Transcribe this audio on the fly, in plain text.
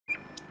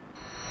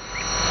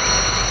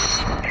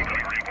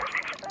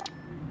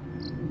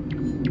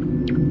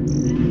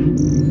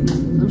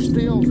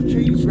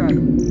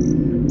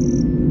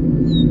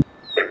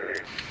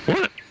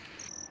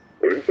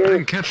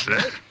get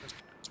that.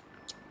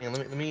 Yeah,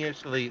 let me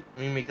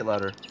make it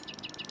louder.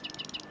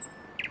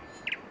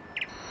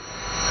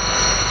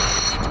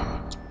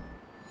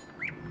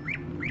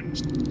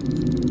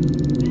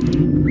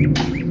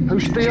 Who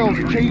steals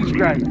a cheese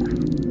grater?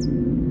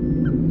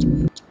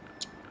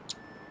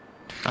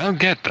 I don't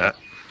get that.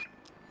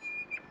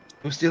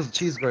 Who steals the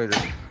cheese grater?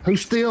 Who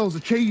steals a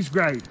cheese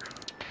grater?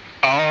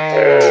 Oh,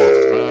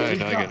 right,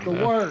 He's I got get the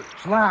that.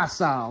 works,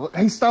 Lysol.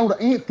 He stole an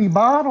empty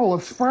bottle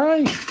of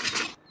spray.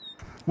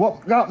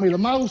 What got me the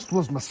most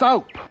was my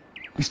soap.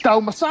 He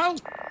stole my soap.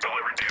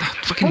 That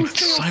fucking Who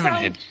steals siren soap?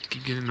 head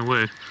keep getting in the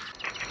way.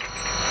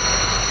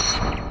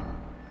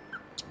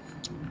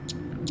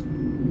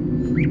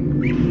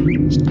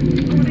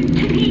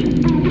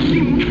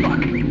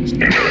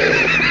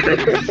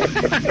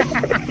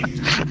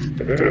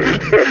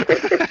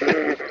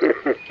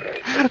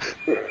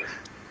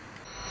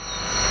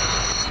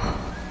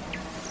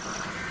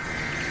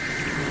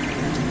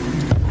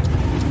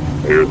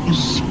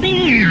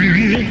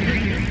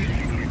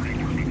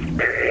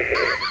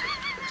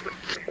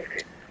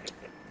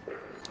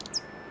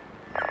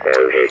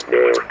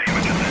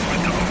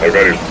 I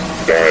got him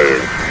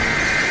dying.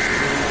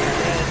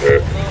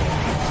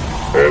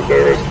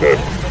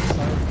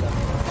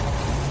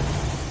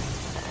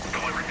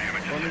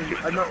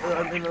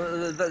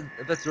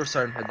 If that's your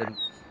siren head, then.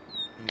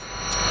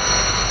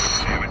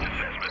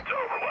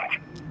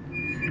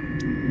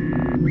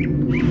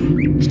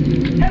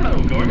 Hello,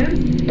 Gordon.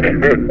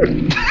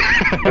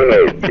 Hello,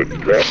 good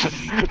drop.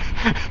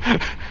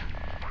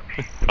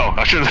 Oh,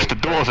 I should have left the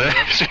door there.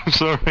 I'm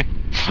sorry.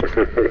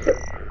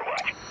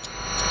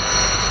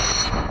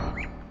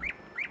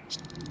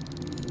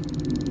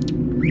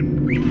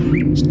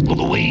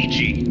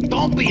 Luigi,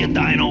 don't be a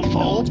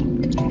dinophobe.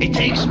 It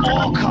takes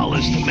all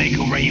colors to make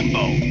a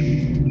rainbow.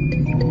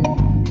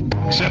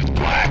 Except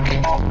black.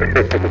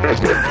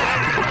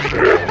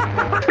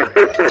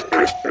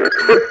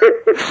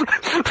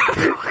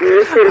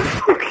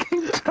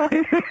 Fucking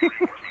timing.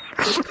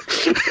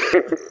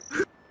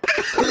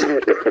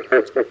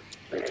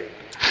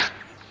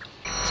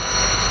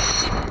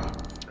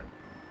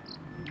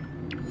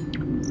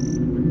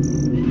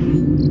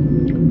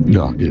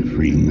 Dr.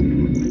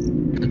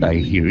 Freeman, I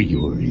hear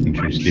you're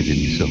interested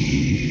in some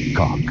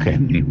cock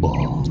and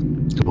ball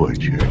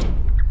torture.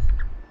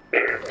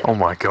 Oh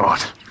my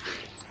god.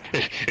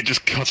 It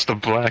just cuts to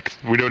black.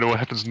 We don't know what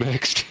happens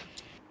next.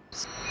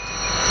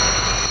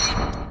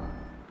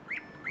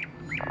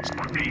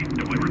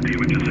 Deliver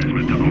damage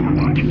assessment to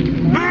Overwatch.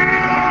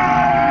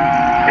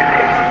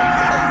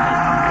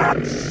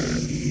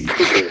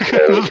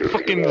 The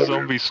fucking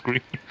zombie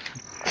scream.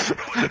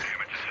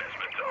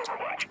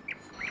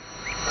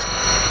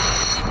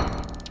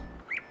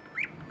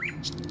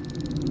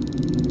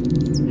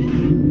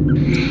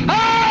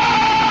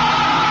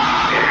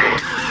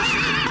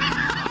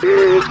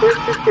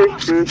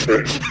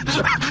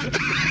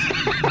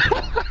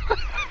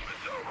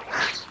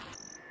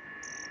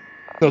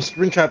 So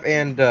Springtrap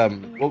and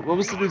what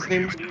was the dude's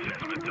name?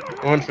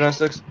 Orange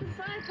Gymnastics.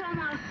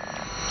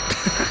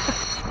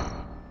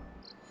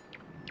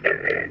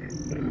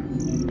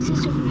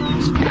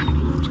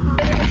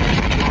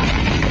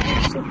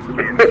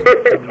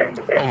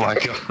 Oh my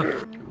god.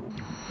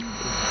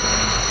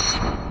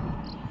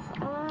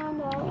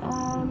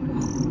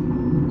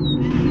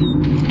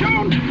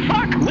 Don't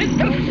fuck with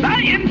the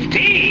science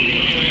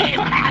team!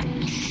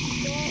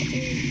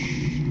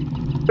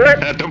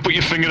 Don't put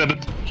your finger at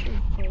it.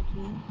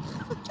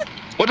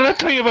 What did I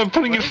tell you about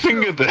putting your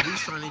finger there? Oh,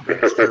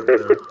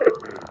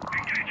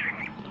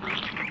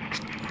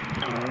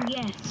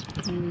 yes,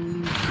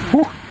 please.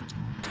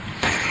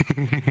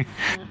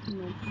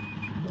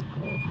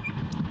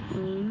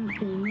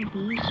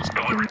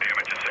 Deliver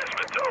damage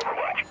assessment to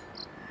Overwatch.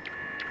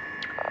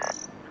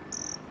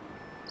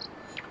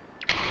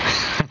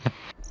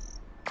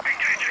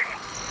 Engaging.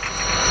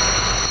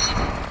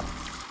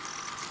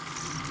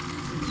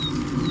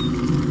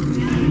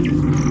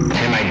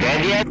 Am I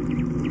dead yet?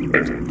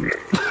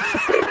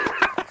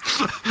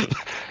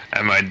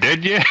 Am I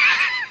dead yet?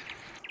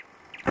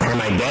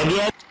 Am I dead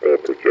yet?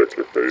 Protect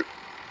your face.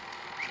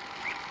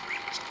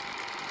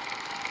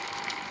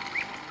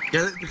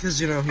 Yeah, because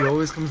you know he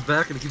always comes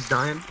back and he keeps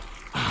dying.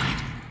 I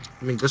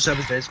mean, Glitchy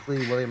is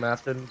basically William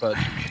Afton, but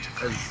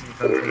as some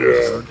kind of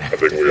Yeah, I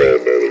think we all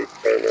know this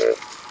by now.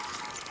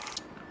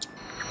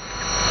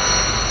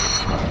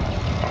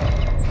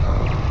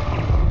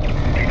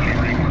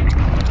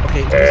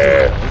 Okay.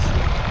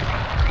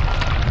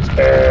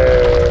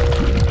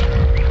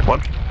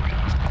 What?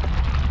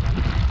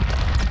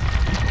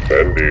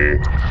 Bendy.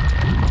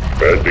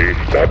 Bendy,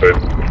 stop it.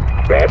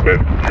 Stop it.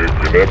 You're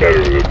not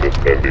better than this,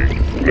 Bendy.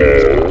 No.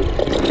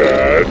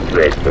 Bad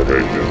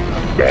transformation.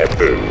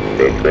 Stop it.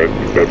 Bad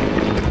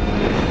transformation.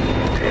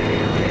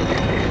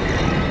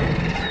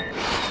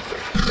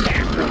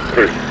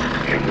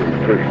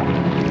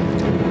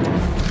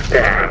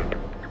 Stop.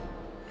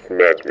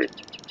 Smack me.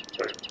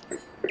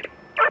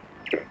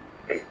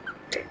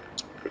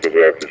 It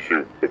doesn't have to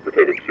shoot, but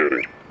pretend it's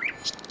shooting.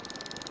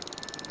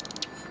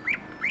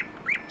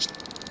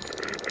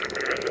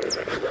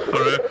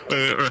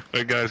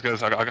 Hey guys,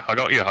 I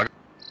got yeah.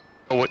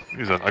 Oh, what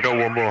is that? I got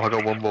one more. I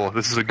got one more.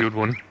 This is a good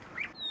one.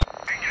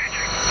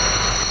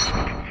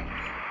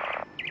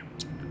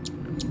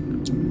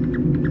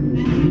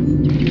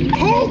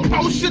 Who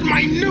posted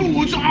my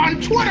nudes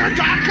on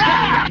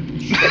Twitter.com?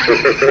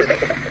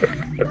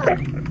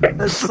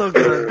 That's so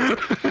good.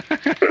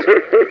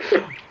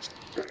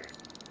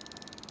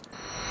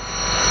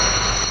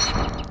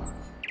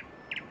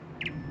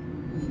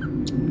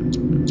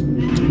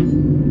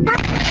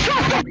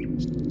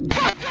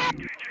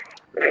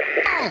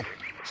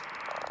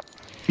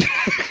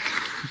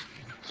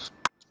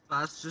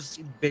 That's just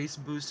bass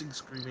boosting,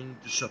 screaming,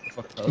 just shut the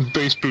fuck up.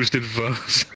 Bass boosted verse.